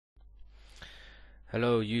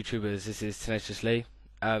Hello YouTubers, this is Tenacious Lee.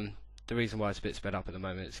 The reason why it's a bit sped up at the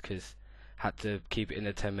moment is because I had to keep it in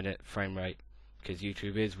a 10-minute frame rate because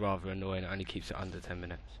YouTube is rather annoying, it only keeps it under 10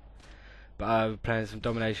 minutes. But we're playing some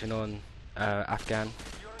Domination on Afghan.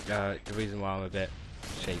 The reason why I'm a bit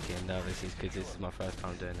shaky and nervous is because this is my first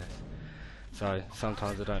time doing this. So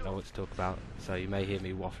sometimes I don't know what to talk about, so you may hear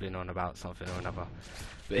me waffling on about something or another.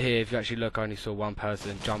 But here, if you actually look, I only saw one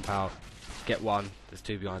person jump out, get one, there's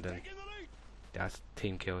two behind him. That's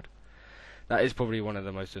team killed. That is probably one of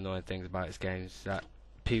the most annoying things about this game, is that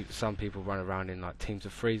some people run around in like teams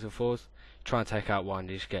of 3s or 4s, try and take out one,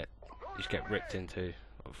 you just get ripped into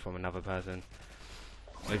from another person.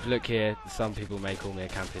 If you look here, some people may call me a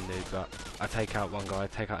camping noob, but I take out one guy,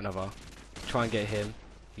 take out another, try and get him,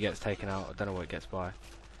 he gets taken out, I don't know what it gets by.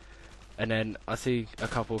 And then I see a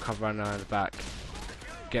couple come running around the back,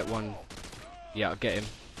 get one, yeah, I'll get him,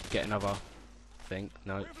 get another, I think,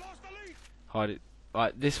 no. Hide it.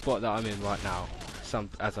 Like this spot that I'm in right now,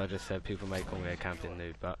 as I just said, people may call me a camping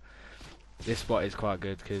noob, but this spot is quite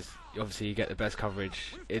good because obviously you get the best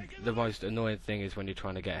coverage. The most annoying thing is when you're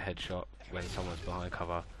trying to get a headshot when someone's behind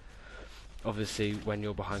cover. Obviously, when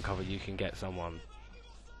you're behind cover, you can get someone.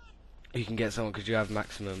 You can get someone because you have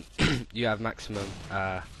maximum. You have maximum.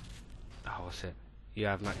 What's it? You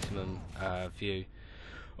have maximum view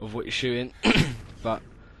of what you're shooting. But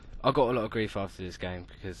I got a lot of grief after this game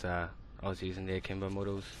because I was using the Akimbo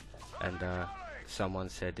models, and someone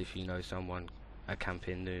said if you know someone, a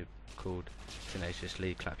camping noob called Tenacious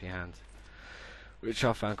Lee, clap your hands. Which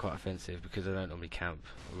I found quite offensive because I don't normally camp.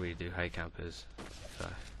 I really do hate campers. So,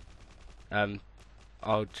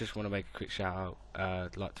 I just want to make a quick shout out.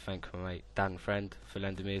 I'd like to thank my mate Dan Friend for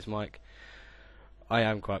lending me his mic. I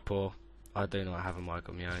am quite poor. I do not have a mic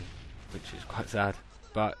on my own, which is quite sad.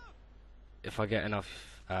 But if I get enough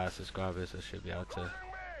subscribers, I should be able to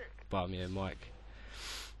buy me a mic.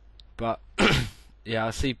 But yeah,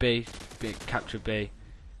 I see B, capture B,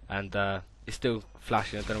 and it's still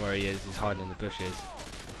flashing. I don't know where he is. He's hiding in the bushes.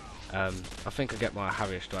 I think I get my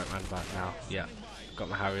Harrier strike round about now. Yeah, got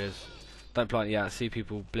my Harriers. Don't plant yet. I see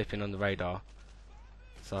people blipping on the radar,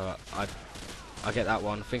 so I get that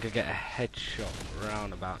one. I think I get a headshot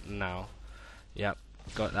round about now. Yep,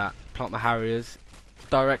 got that. Plant my Harriers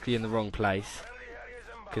directly in the wrong place,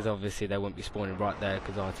 because obviously they won't be spawning right there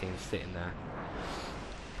because our team's sitting there.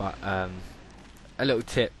 But a little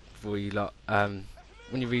tip for you lot, when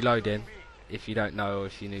you're reloading, if you don't know or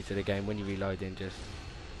if you're new to the game, when you're reloading, just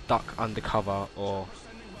duck under cover or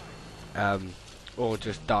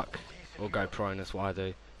just duck or go prone. That's what I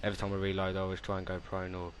do. Every time I reload, I always try and go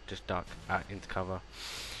prone or just duck out into cover.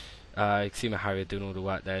 You can see my Harrier doing all the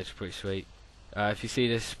work there. It's pretty sweet. If you see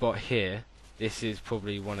this spot here, this is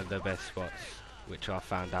probably one of the best spots which I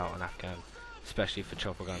found out on Afghan, especially for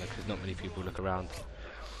chopper gunner, because not many people look around.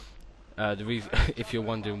 The reason, if you're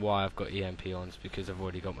wondering why I've got EMP on, is because I've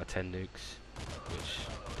already got my 10 nukes,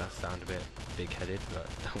 which does sound a bit big-headed, but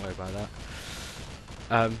don't worry about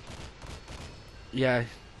that. Yeah,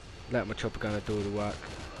 let my chopper gunner do all the work.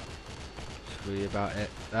 That's really about it.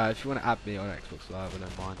 If you want to add me on Xbox Live, I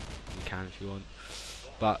don't mind. You can if you want,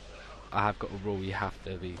 but I have got a rule: you have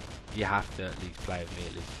to at least play with me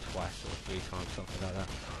at least twice or 3 times, something like that.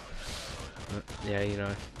 But yeah, you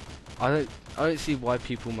know, I don't see why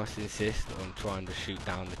people must insist on trying to shoot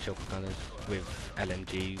down the chopper gunners with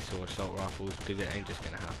LMGs or assault rifles, because it ain't just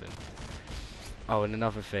gonna happen. Oh, and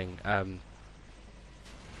another thing,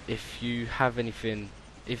 if you have anything,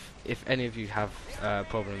 if any of you have a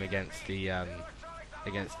problem against the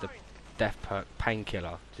death perk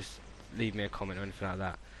painkiller, just leave me a comment or anything like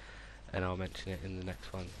that, and I'll mention it in the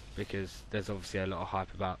next one, because there's obviously a lot of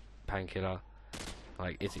hype about painkiller.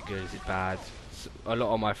 Like, is it good, is it bad? A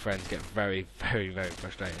lot of my friends get very, very, very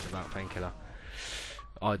frustrated about painkiller.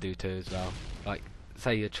 I do too as well. Like,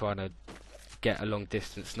 say you're trying to get a long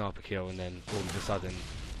distance sniper kill, and then all of a sudden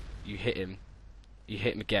you hit him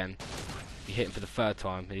again, you hit him for the 3rd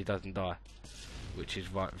time and he doesn't die, which is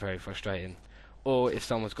very frustrating. Or if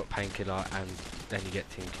someone's got painkiller and then you get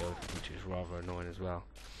team killed, which is rather annoying as well.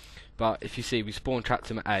 But if you see, we spawn trapped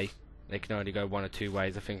him at A. They can only go 1 or 2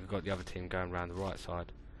 ways. I think I've got the other team going around the right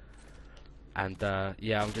side. And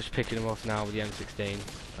yeah, I'm just picking them off now with the M16.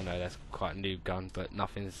 I know that's quite a noob gun, but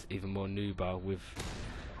nothing's even more noober with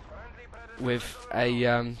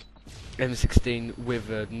a M16 with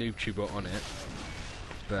a noob tuber on it.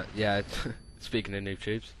 But yeah, speaking of noob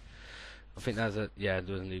tubes, I think there was a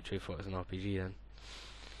noob tube. Thought it was an RPG then.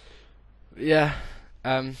 Yeah,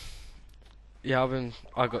 yeah,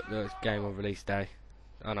 I got the game on release day.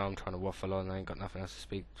 I know I'm trying to waffle on, I ain't got nothing else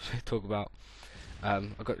to talk about. I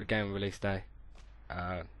got the game on release day.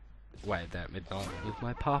 waited there at midnight with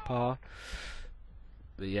my papa.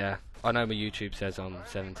 But yeah, I know my YouTube says I'm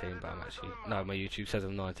 17, but I'm actually no. My YouTube says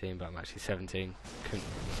I'm 19, but I'm actually 17.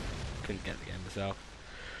 Couldn't get the game myself,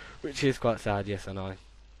 which is quite sad. Yes, I know,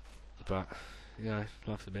 but you know,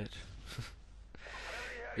 life's a bitch.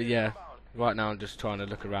 But yeah, right now I'm just trying to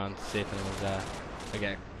look around to see if anyone's there. I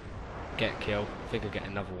get a kill. I think I get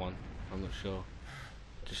another one. I'm not sure.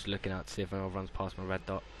 Just looking out to see if anyone runs past my red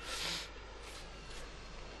dot.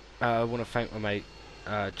 I want to thank my mate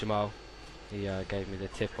Jamal. He gave me the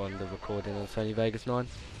tip on the recording on Sony Vegas 9.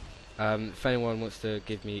 If anyone wants to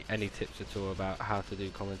give me any tips at all about how to do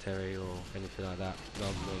commentary or anything like that,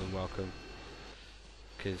 I'm more than welcome.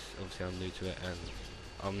 Because obviously I'm new to it,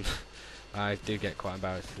 and I do get quite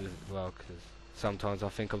embarrassed as well, because sometimes I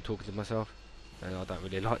think I'm talking to myself, and I don't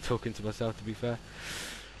really like talking to myself, to be fair.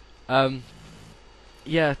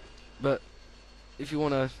 Yeah, but if you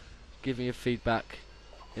want to give me a feedback,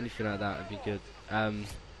 anything like that would be good.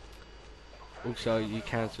 Also, you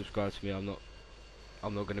can subscribe to me. I'm not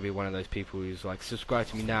going to be one of those people who's like, subscribe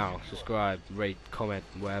to me now, subscribe, rate, comment,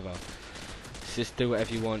 whatever. Just do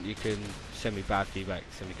whatever you want. You can send me bad feedback,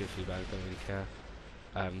 send me good feedback, I don't really care.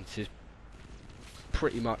 This is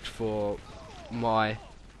pretty much for my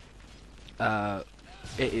it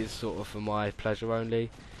is sort of for my pleasure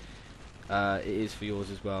only. It is for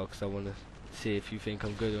yours as well, because I want to see if you think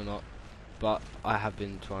I'm good or not. But I have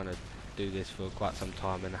been trying to do this for quite some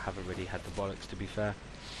time, and I haven't really had the bollocks, to be fair.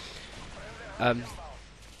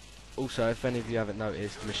 Also, if any of you haven't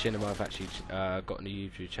noticed, Machinima have actually got a new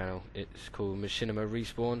YouTube channel. It's called Machinima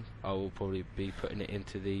Respawn. I will probably be putting it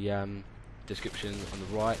into the description on the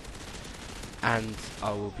right. And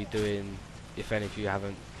I will be doing, if any of you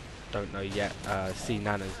don't know yet, C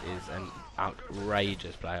Nanas is an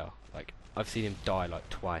outrageous player. Like, I've seen him die like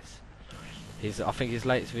twice. I think his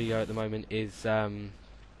latest video at the moment is I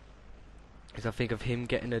think of him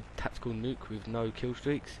getting a tactical nuke with no kill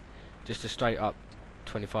streaks, just a straight up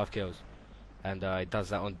 25 kills, and he does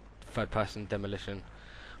that on third person demolition.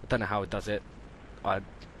 I don't know how he does it. I'd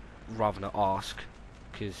rather not ask,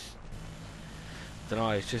 because I don't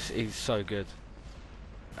know, he's so good.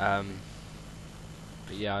 But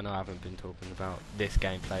yeah, I know I haven't been talking about this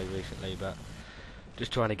gameplay recently, but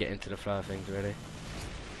just trying to get into the flow of things, really.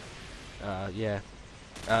 Yeah.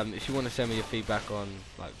 If you want to send me your feedback on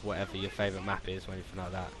like whatever your favourite map is or anything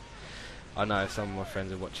like that, I know if some of my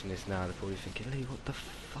friends are watching this now, they're probably thinking, Lee, what the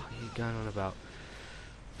fuck are you going on about?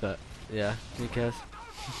 But yeah, who cares?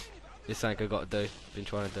 It's something I've got to do. Been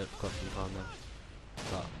trying to do it for quite some time now.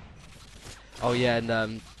 But oh yeah,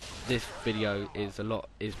 and this video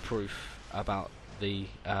is proof about the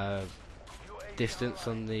distance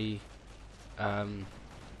on the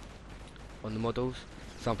models.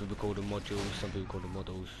 Some people call them modules, some people call them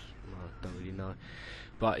models. I don't really know.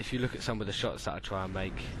 But if you look at some of the shots that I try and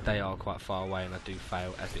make, they are quite far away, and I do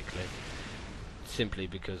fail epically. Simply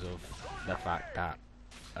because of the fact that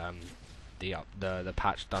the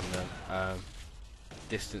patch done the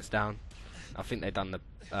distance down. I think they done the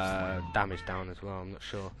damage down as well. I'm not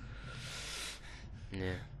sure.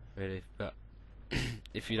 Yeah, really. But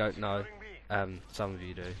if you don't know, some of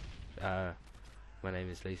you do. My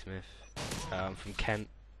name is Lee Smith. I'm from Kent,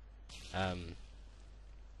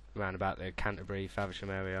 around about the Canterbury, Faversham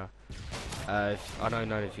area. I know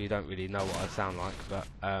none of you don't really know what I sound like, but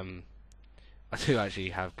I do actually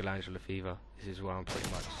have glandular fever. This is why I'm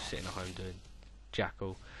pretty much sitting at home doing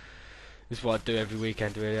jackal. This is what I do every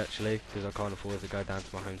weekend, really, actually, because I can't afford to go down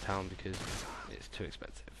to my hometown because it's too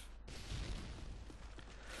expensive.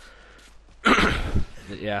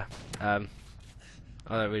 But yeah, I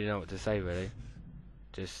don't really know what to say, really.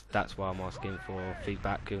 Just that's why I'm asking for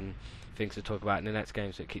feedback and things to talk about in the next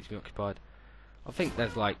game, so it keeps me occupied. I think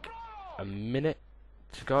there's like a minute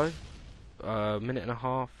to go, a minute and a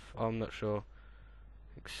half. I'm not sure.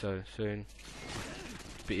 I think so soon.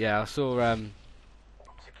 But yeah, I saw I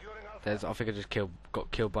think I just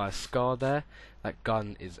got killed by a Scar there. That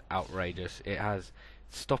gun is outrageous. It has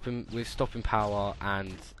stopping power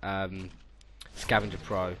and Scavenger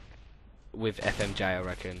Pro with FMJ. I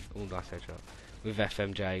reckon. All nice headshot. With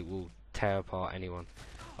FMJ will tear apart anyone.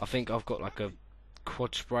 I think I've got like a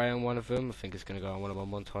quad spray on one of them. I think it's going to go on one of my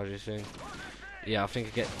montages soon. Yeah, I think I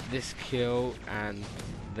get this kill and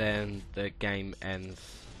then the game ends.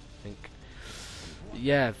 I think.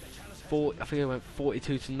 Yeah, I think it went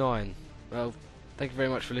 42-9. Well, thank you very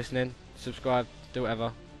much for listening. Subscribe, do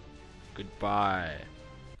whatever. Goodbye.